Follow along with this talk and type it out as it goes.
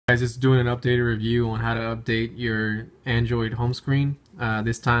Guys, just doing an updated review on how to update your Android home screen.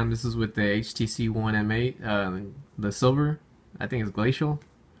 This time, this is with the HTC One M8, the silver. I think it's glacial,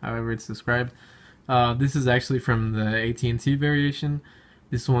 however it's described. This is actually from the AT&T variation.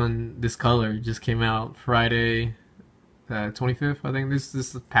 This one, this color just came out Friday, 25th. I think this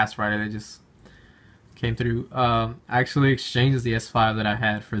is past Friday that just came through. I actually exchanged the S5 that I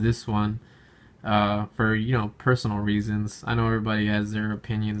had for this one. For personal reasons. I know everybody has their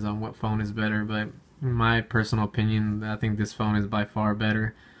opinions on what phone is better, but in my personal opinion, I think this phone is by far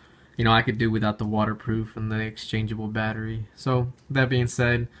better. I could do without the waterproof and the exchangeable battery. So that being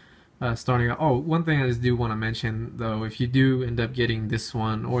said, starting out, one thing I just do want to mention though, if you do end up getting this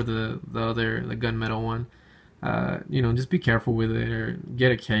one or the gunmetal one, just be careful with it or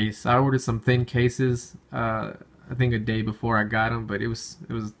get a case. I ordered some thin cases, I think a day before I got them, but it was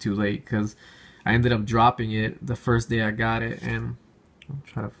too late because I ended up dropping it the first day I got it, and I'll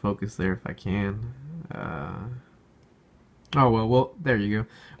try to focus there if I can. Oh well, there you go.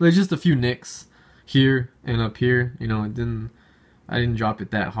 There's just a few nicks here and up here. I didn't drop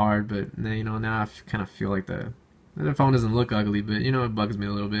it that hard, but now I kind of feel like the phone doesn't look ugly, but it bugs me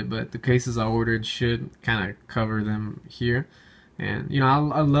a little bit. But the cases I ordered should kind of cover them here, and I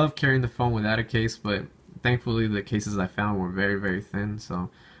love carrying the phone without a case, but thankfully the cases I found were very, very thin, so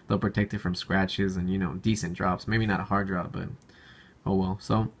they'll protect it from scratches and decent drops. Maybe not a hard drop, but oh well.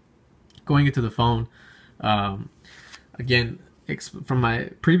 So going into the phone, again, from my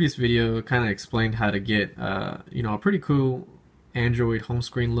previous video, kind of explained how to get a pretty cool Android home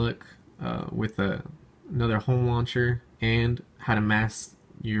screen look with another home launcher, and how to mask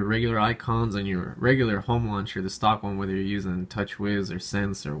your regular icons on your regular home launcher, the stock one, whether you're using TouchWiz or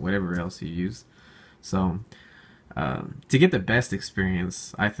Sense or whatever else you use. So to get the best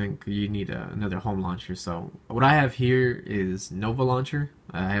experience, I think you need another home launcher. So what I have here is Nova Launcher.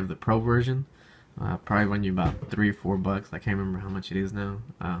 I have the Pro version. Probably run you about $3 or $4. I can't remember how much it is now.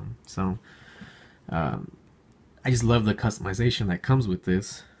 I just love the customization that comes with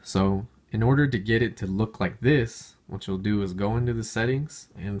this. So in order to get it to look like this, what you'll do is go into the settings,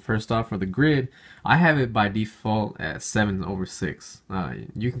 and first off, for the grid, I have it by default at 7/6.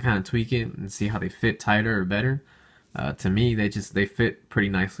 You can kind of tweak it and see how they fit tighter or better. To me, they fit pretty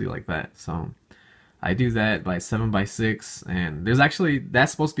nicely like that. So I do that by 7/6, and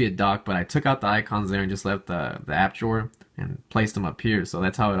that's supposed to be a dock, but I took out the icons there and just left the app drawer and placed them up here. So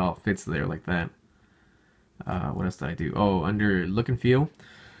that's how it all fits there like that. What else did I do? Oh, under look and feel,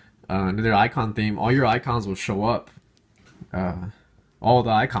 under their icon theme, all your icons will show up. All the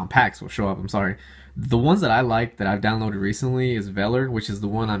icon packs will show up. I'm sorry. The ones that I like that I've downloaded recently is Velur, which is the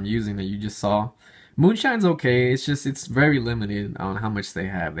one I'm using that you just saw. Moonshine's okay. It's very limited on how much they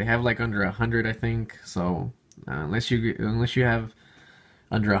have. They have like under 100, I think. So unless you have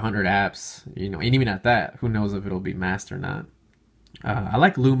under 100 apps, and even at that, who knows if it'll be masked or not. I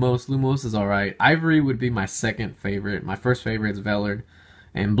like Lumos. Lumos is alright. Ivory would be my second favorite. My first favorite is Velur.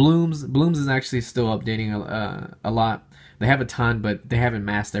 And Blooms is actually still updating a lot. They have a ton, but they haven't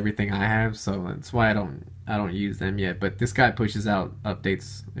masked everything I have, so that's why I don't use them yet. But this guy pushes out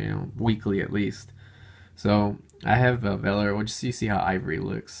updates, weekly at least. So I have Velur. We'll just see how Ivory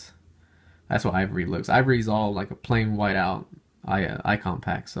looks. That's what Ivory looks. Ivory's all like a plain white out icon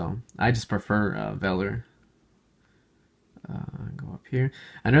pack, so I just prefer Velur. Go up here.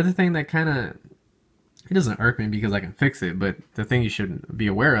 Another thing that it doesn't irk me because I can fix it, but the thing you should be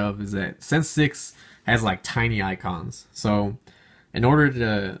aware of is that Sense 6 has like tiny icons. So in order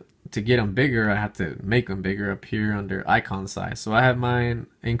to get them bigger, I have to make them bigger up here under icon size. So I have mine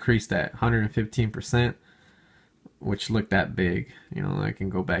increased at 115%, which look that big. I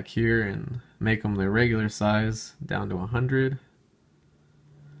can go back here and make them their regular size down to 100.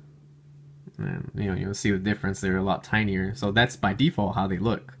 And you'll see the difference. They're a lot tinier. So that's by default how they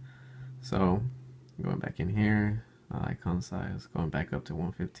look. So going back in here, icon size, going back up to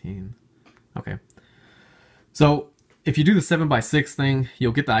 115. Okay. So if you do the 7/6 thing,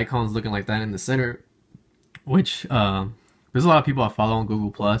 you'll get the icons looking like that in the center, which there's a lot of people I follow on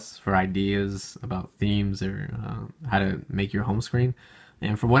Google Plus for ideas about themes or how to make your home screen.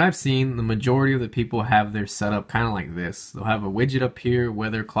 And from what I've seen, the majority of the people have their setup kind of like this. They'll have a widget up here,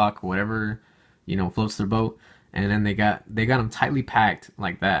 weather clock, whatever, floats their boat, and then they got them tightly packed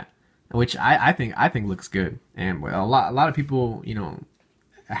like that, which I think looks good. And a lot of people,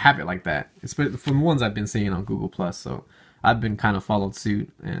 have it like that. It's from the ones I've been seeing on Google Plus. So I've been kind of followed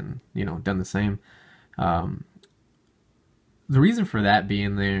suit and done the same. The reason for that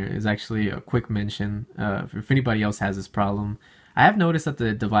being there is actually a quick mention. If anybody else has this problem, I have noticed that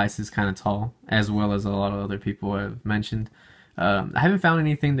the device is kind of tall, as well as a lot of other people have mentioned. I haven't found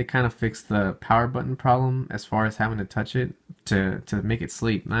anything that kind of fixed the power button problem as far as having to touch it to make it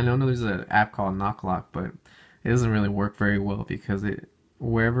sleep. And I know there's an app called Knock Lock, but it doesn't really work very well because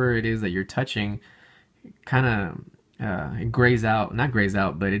wherever it is that you're touching, kind of it grays out, not grays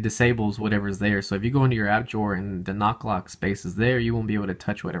out, but it disables whatever's there. So if you go into your app drawer and the Knock Lock space is there, you won't be able to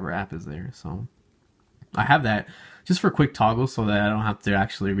touch whatever app is there. So I have that just for quick toggle so that I don't have to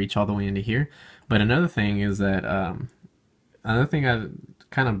actually reach all the way into here. But another thing is that another thing that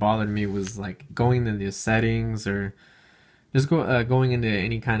kind of bothered me was like going into the settings or just going into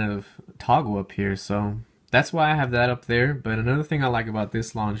any kind of toggle up here. So that's why I have that up there. But another thing I like about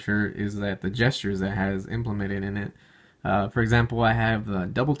this launcher is that the gestures it has implemented in it. For example, I have the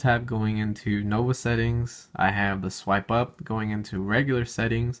double tap going into Nova settings. I have the swipe up going into regular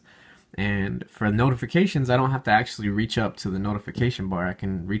settings. And for notifications, I don't have to actually reach up to the notification bar. I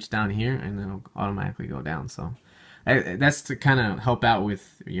can reach down here and then it'll automatically go down. So that's to kind of help out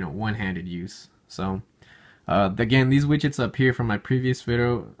with, you know, one-handed use. So again, these widgets up here from my previous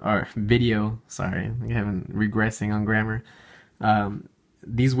video, sorry, I'm having regressing on grammar.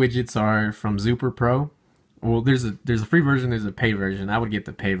 These widgets are from Super Pro. Well, there's a free version, there's a pay version. I would get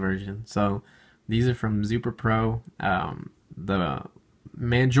the pay version. So these are from Super Pro. The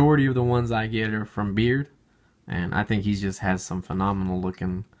majority of the ones I get are from Beard, and I think he just has some phenomenal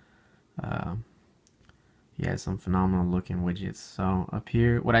looking widgets. So up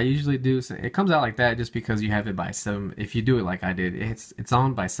here, what I usually do is it comes out like that just because you have it by 7. If you do it like I did, it's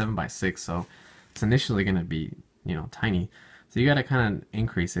on by 7 by 6, so it's initially gonna be, you know, tiny. So you gotta kind of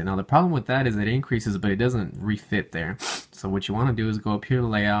increase it. Now the problem with that is it increases, but it doesn't refit there. So what you want to do is go up here to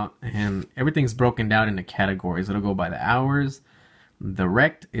layout, and everything's broken down into categories. It'll go by the hours. The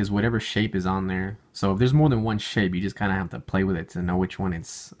rect is whatever shape is on there. So if there's more than one shape, you just kind of have to play with it to know which one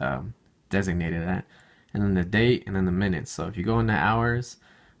it's designated at. And then the date, and then the minutes. So if you go into hours,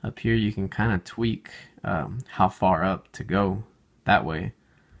 up here you can kind of tweak how far up to go. That way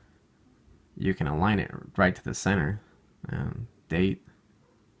you can align it right to the center. Date,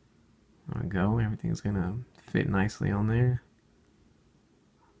 there we go, everything's gonna fit nicely on there.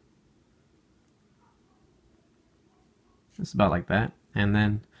 It's about like that. And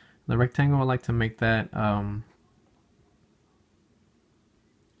then the rectangle, I like to make that I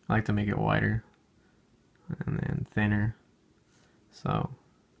like to make it wider and then thinner. So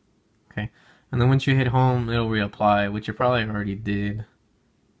okay, and then once you hit home, it'll reapply, which you probably already did.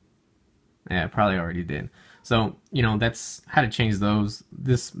 Yeah, probably already did. So, you know, that's how to change those.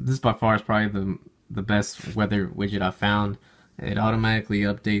 This by far is probably the best weather widget I've found. It automatically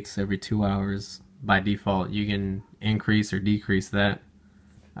updates every 2 hours by default. You can increase or decrease that.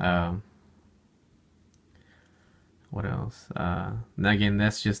 What else? Again,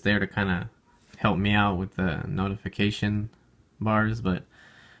 that's just there to kind of help me out with the notification bars. But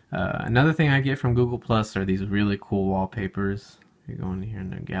another thing I get from Google Plus are these really cool wallpapers. You go in here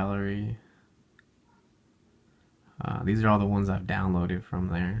in the gallery. These are all the ones I've downloaded from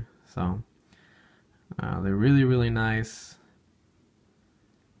there. So they're really, really nice.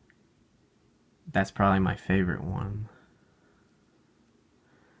 That's probably my favorite one.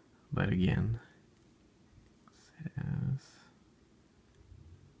 But again,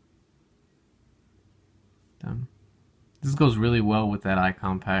 done. This goes really well with that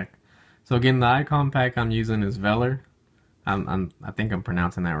icon pack. So again, the icon pack I'm using is Velur. I think I'm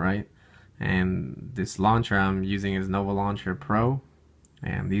pronouncing that right. And this launcher I'm using is Nova Launcher Pro.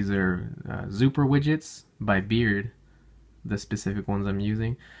 And these are Super widgets by Beard, the specific ones I'm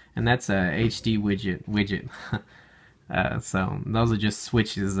using. And that's a HD widget. So those are just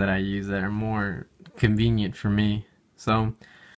switches that I use that are more convenient for me. So